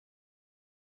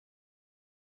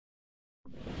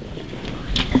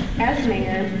As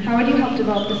mayor, how would you help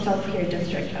develop the South Pier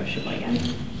district of Sheboygan?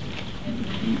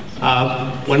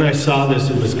 When I saw this,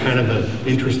 it was kind of an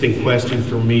interesting question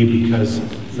for me because,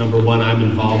 number one, I'm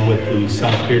involved with the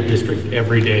South Pier district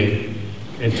every day,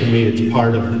 and to me it's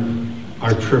part of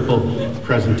our triple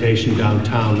presentation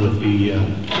downtown with the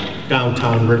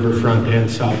downtown riverfront and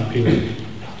South Pier.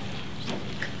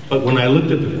 But when I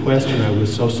looked at the question, I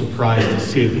was so surprised to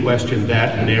see a question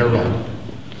that narrow,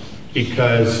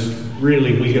 because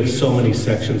really we have so many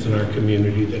sections in our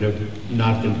community that have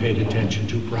not been paid attention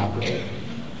to properly.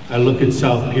 I look at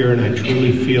South Pier and I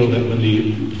truly feel that when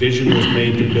the vision was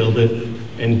made to build it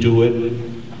and do it,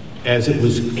 as it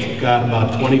was got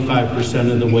about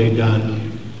 25% of the way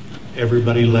done,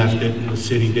 everybody left it and the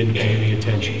city didn't pay any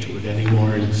attention to it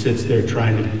anymore and it sits there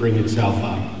trying to bring itself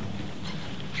up.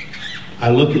 I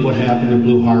look at what happened in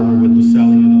Blue Harbor with the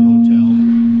selling of the hotel.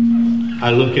 I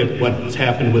look at what's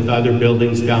happened with other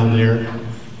buildings down there.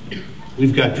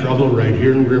 We've got trouble right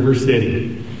here in River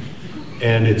City,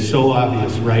 and it's so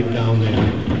obvious right down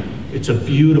there. It's a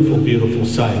beautiful, beautiful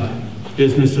site.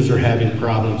 Businesses are having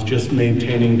problems just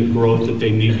maintaining the growth that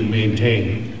they need to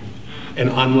maintain.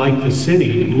 And unlike the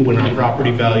city, who when our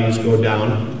property values go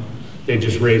down, they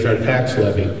just raise our tax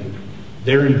levy.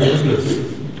 They're in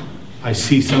business. I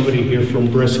see somebody here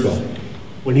from Bristol.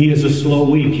 When he has a slow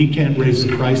week, he can't raise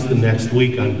the price the next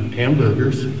week on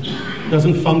hamburgers. It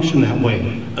doesn't function that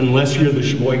way unless you're the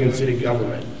Sheboygan city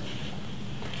government.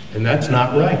 And that's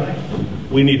not right.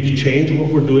 We need to change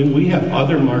what we're doing. We have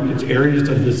other markets, areas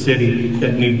of the city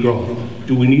that need growth.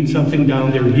 Do we need something down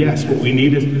there? Yes. What we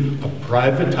need is a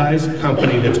privatized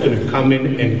company that's going to come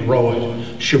in and grow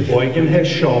it. Sheboygan has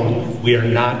shown we are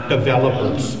not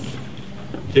developers.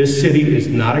 This city is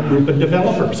not a group of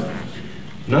developers.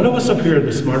 None of us up here are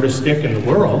the smartest stick in the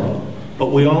world, but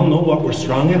we all know what we're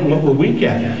strong at and what we're weak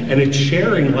at. And it's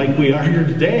sharing like we are here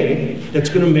today that's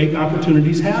going to make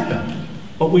opportunities happen.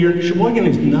 But Sheboygan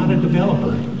is not a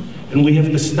developer, and we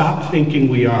have to stop thinking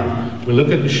we are. We look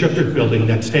at the Schwoerer building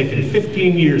that's taken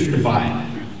 15 years to buy.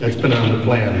 That's been on the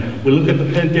plan. We look at the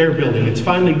Pier building, it's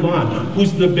finally gone.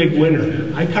 Who's the big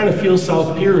winner? I kind of feel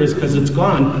South Pier is because it's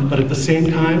gone, but at the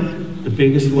same time, the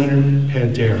biggest winner,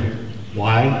 Pier.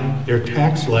 Why? Their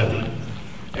tax levy.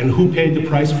 And who paid the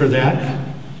price for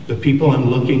that? The people I'm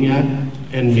looking at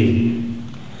and me.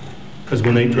 Because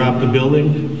when they dropped the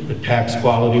building, the tax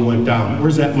quality went down.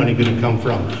 Where's that money going to come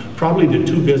from? Probably the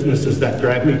two businesses that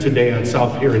grabbed me today on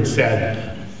South Pier and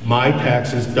said, my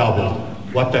taxes doubled.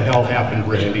 What the hell happened,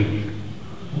 Randy?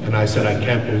 And I said, I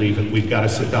can't believe it. We've got to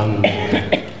sit down and look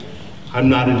at it. I'm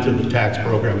not into the tax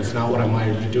program. It's not what I'm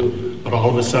hired to do. But all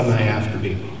of a sudden, I have to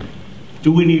be.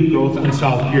 Do we need growth on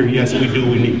South Pier? Yes, we do.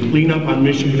 We need cleanup on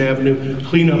Michigan Avenue,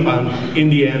 cleanup on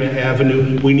Indiana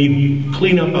Avenue. We need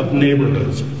cleanup of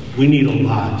neighborhoods. We need a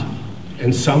lot.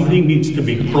 And somebody needs to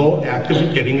be proactive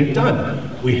at getting it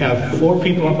done. We have 4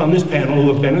 people up on this panel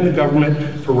who have been in the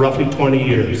government for roughly 20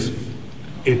 years.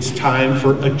 It's time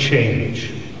for a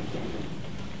change.